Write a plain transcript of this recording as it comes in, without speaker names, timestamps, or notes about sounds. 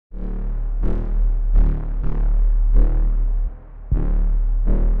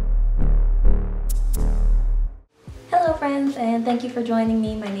and thank you for joining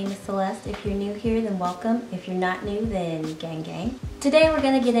me. My name is Celeste. If you're new here, then welcome. If you're not new, then gang gang. Today we're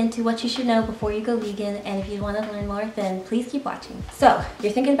going to get into what you should know before you go vegan, and if you want to learn more, then please keep watching. So,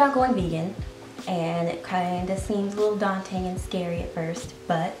 you're thinking about going vegan, and it kind of seems a little daunting and scary at first,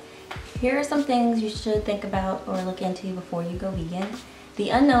 but here are some things you should think about or look into before you go vegan.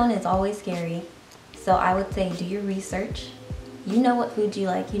 The unknown is always scary, so I would say do your research. You know what foods you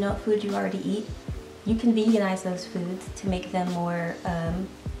like, you know what foods you already eat. You can veganize those foods to make them more,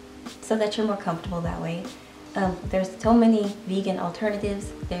 so that you're more comfortable that way. There's so many vegan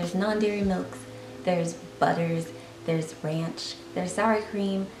alternatives. There's non-dairy milks, there's butters, there's ranch, there's sour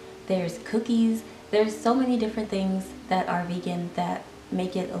cream, there's cookies. There's so many different things that are vegan that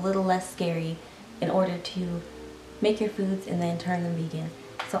make it a little less scary in order to make your foods and then turn them vegan.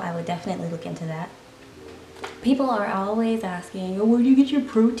 So I would definitely look into that. People are always asking, oh, where do you get your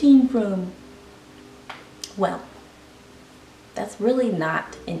protein from? Well, that's really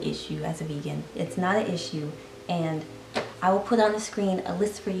not an issue as a vegan. It's not an issue, and I will put on the screen a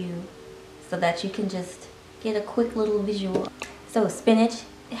list for you so that you can just get a quick little visual. So spinach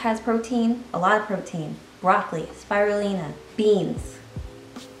has protein, a lot of protein. Broccoli, spirulina, beans,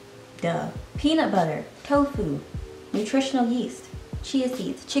 duh. Peanut butter, tofu, nutritional yeast, chia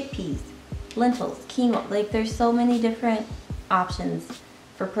seeds, chickpeas, lentils, quinoa. Like, there's so many different options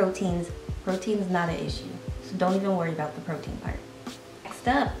for proteins. Protein is not an issue, so don't even worry about the protein part. Next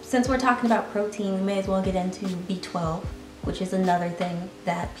up, since we're talking about protein, we may as well get into B12, which is another thing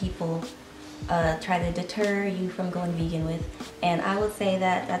that people try to deter you from going vegan with. And I would say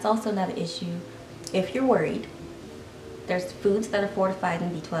that that's also not an issue if you're worried. There's foods that are fortified in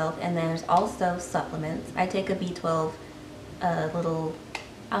B12, and there's also supplements. I take a B12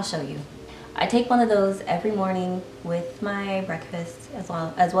 I'll show you. I take one of those every morning with my breakfast, as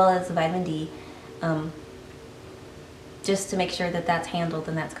well as vitamin D, just to make sure that that's handled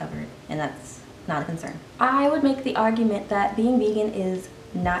and that's covered, and that's not a concern. I would make the argument that being vegan is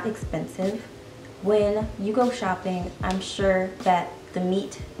not expensive. When you go shopping, I'm sure that the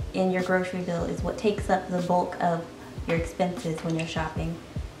meat in your grocery bill is what takes up the bulk of your expenses when you're shopping.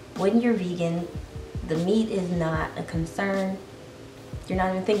 When you're vegan, the meat is not a concern. You're not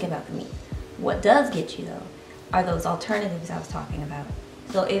even thinking about the meat. What does get you though are those alternatives I was talking about.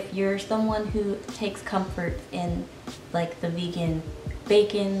 So if you're someone who takes comfort in like the vegan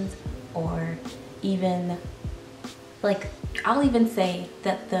bacons, or even like, I'll even say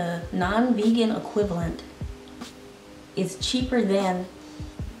that the non-vegan equivalent is cheaper than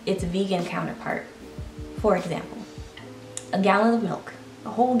its vegan counterpart. For example, a gallon of milk, a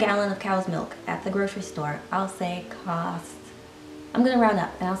whole gallon of cow's milk at the grocery store, I'll say costs, I'm gonna round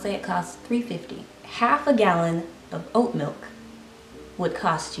up and I'll say it costs $3.50. Half a gallon of oat milk would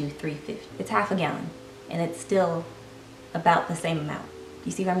cost you $3.50. It's half a gallon, and it's still about the same amount.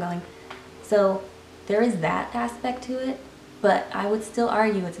 You see where I'm going? So there is that aspect to it, but I would still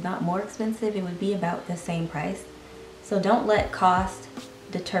argue it's not more expensive. It would be about the same price. So don't let cost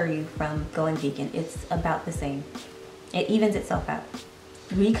deter you from going vegan. It's about the same. It evens itself out.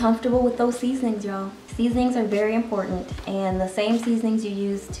 Be comfortable with those seasonings, y'all. Seasonings are very important, and the same seasonings you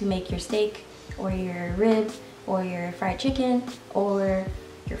use to make your steak or your ribs or your fried chicken or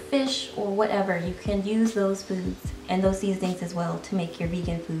your fish or whatever, you can use those foods and those seasonings as well to make your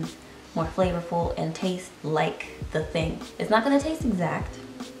vegan foods more flavorful and taste like the thing. It's not going to taste exact,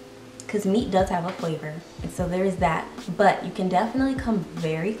 because meat does have a flavor, and so there is that, but you can definitely come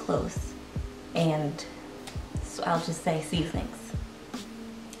very close. And so I'll just say seasonings.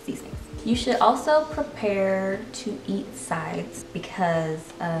 You should also prepare to eat sides, because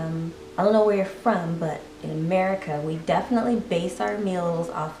I don't know where you're from, but in America we definitely base our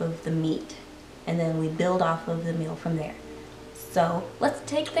meals off of the meat, and then we build off of the meal from there. So let's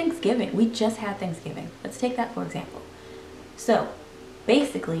take Thanksgiving. We just had Thanksgiving. Let's take that for example. So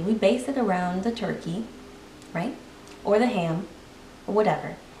basically we base it around the turkey, right? Or the ham, or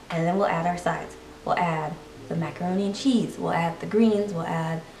whatever, and then we'll add our sides. We'll add the macaroni and cheese, we'll add the greens, we'll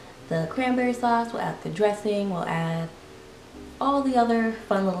add the cranberry sauce, we'll add the dressing, we'll add all the other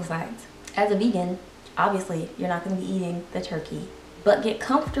fun little sides. As a vegan, obviously you're not going to be eating the turkey, but get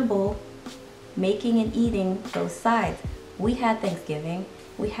comfortable making and eating those sides. We had Thanksgiving,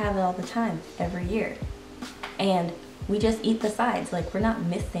 we have it all the time, every year, and we just eat the sides. Like, we're not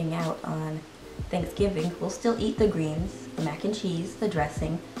missing out on Thanksgiving. We'll still eat the greens, the mac and cheese, the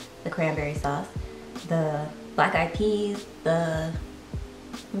dressing, the cranberry sauce, the black eyed peas, the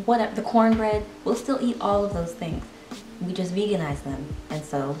whatever, the cornbread. We'll still eat all of those things. We just veganize them, and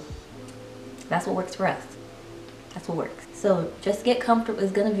so that's what works for us. That's what works. So just get comfortable.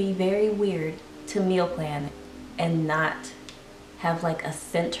 It's gonna be very weird to meal plan and not have like a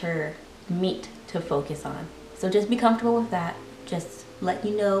center meat to focus on. So just be comfortable with that. Just let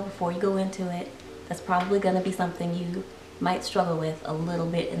you know before you go into it, that's probably going to be something you might struggle with a little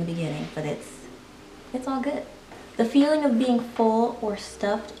bit in the beginning, but it's all good. The feeling of being full or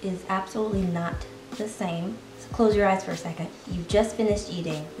stuffed is absolutely not the same. So close your eyes for a second. You just finished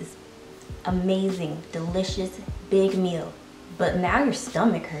eating this amazing, delicious, big meal, but now your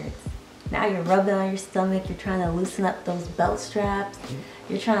stomach hurts. Now you're rubbing on your stomach, you're trying to loosen up those belt straps,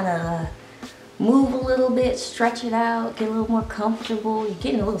 you're trying to move a little bit, stretch it out, get a little more comfortable. You're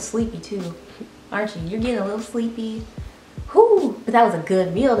getting a little sleepy too, aren't you? You're getting a little sleepy. Whew, but that was a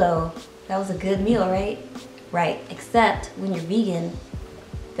good meal though. That was a good meal, right? Right, except when you're vegan,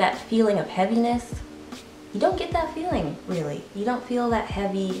 that feeling of heaviness, you don't get that feeling, really. You don't feel that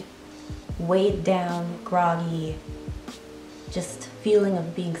heavy, weighed down, groggy, just feeling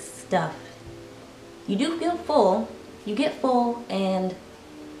of being stuffed. You do feel full, you get full,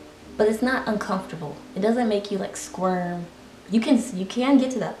 but it's not uncomfortable. It doesn't make you like squirm. You can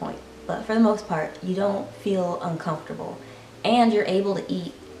get to that point, but for the most part, you don't feel uncomfortable. And you're able to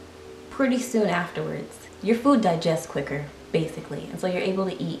eat pretty soon afterwards. Your food digests quicker, basically, and so you're able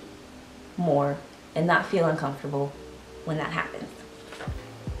to eat more and not feel uncomfortable when that happens.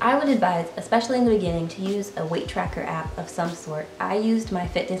 I would advise, especially in the beginning, to use a weight tracker app of some sort. I used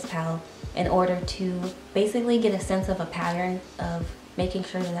MyFitnessPal in order to basically get a sense of a pattern of making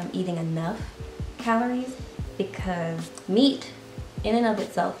sure that I'm eating enough calories, because meat in and of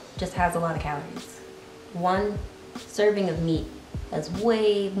itself just has a lot of calories. One serving of meat has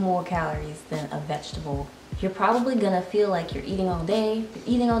way more calories than a vegetable. You're probably gonna feel like you're eating all day. You're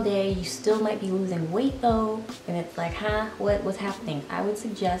eating all day, you still might be losing weight though, and it's like, what's happening? I would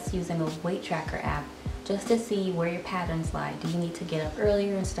suggest using a weight tracker app just to see where your patterns lie. Do you need to get up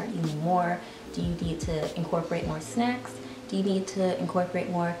earlier and start eating more? Do you need to incorporate more snacks? Do you need to incorporate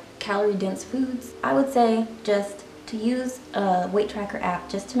more calorie-dense foods? I would say just to use a weight tracker app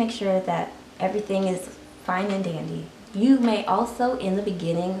just to make sure that everything is fine and dandy. You may also, in the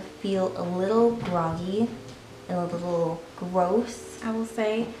beginning, feel a little groggy and a little gross, I will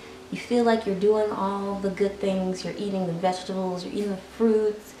say. You feel like you're doing all the good things. You're eating the vegetables, you're eating the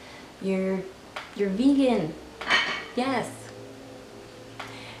fruits, you're vegan. Yes.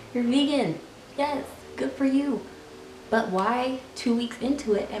 You're vegan. Yes, good for you. But why 2 weeks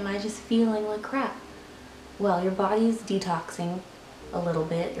into it am I just feeling like crap? Well, your body is detoxing a little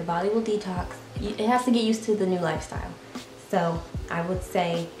bit. Your body will detox. It has to get used to the new lifestyle. So I would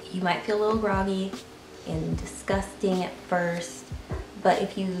say you might feel a little groggy and disgusting at first, but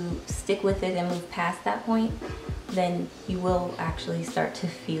if you stick with it and move past that point, then you will actually start to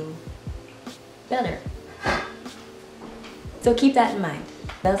feel better. So keep that in mind.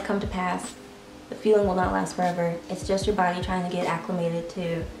 It does come to pass. The feeling will not last forever. It's just your body trying to get acclimated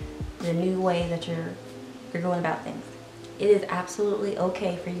to the new way that you're going about things. It is absolutely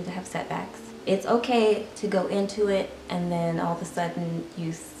okay for you to have setbacks. It's okay to go into it and then all of a sudden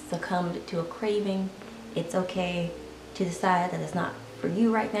you succumbed to a craving. It's okay to decide that it's not for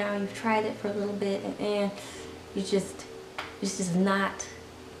you right now. You've tried it for a little bit and you're just not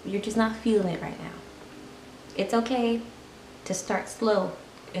feeling it right now. It's okay to start slow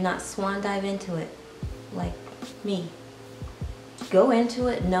and not swan dive into it like me. Go into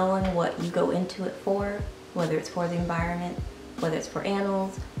it knowing what you go into it for, whether it's for the environment, whether it's for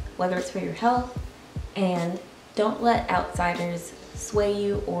animals, whether it's for your health, and don't let outsiders sway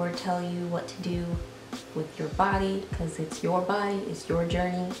you or tell you what to do with your body, because it's your body, it's your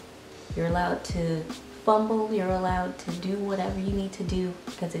journey. You're allowed to fumble, you're allowed to do whatever you need to do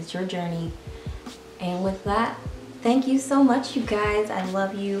because it's your journey. And with that, thank you so much, you guys. I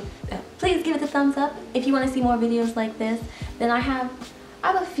love you. Please give it a thumbs up if you want to see more videos like this. Then I have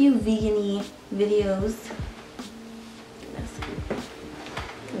a few vegan-y videos.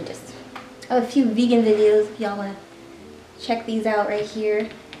 I have a few vegan videos if y'all want to check these out right here.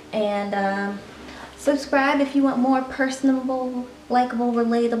 And subscribe if you want more personable, likable,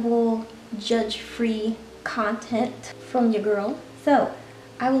 relatable, judge-free content from your girl. So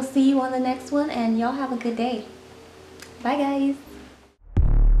I will see you on the next one, and y'all have a good day. Bye guys.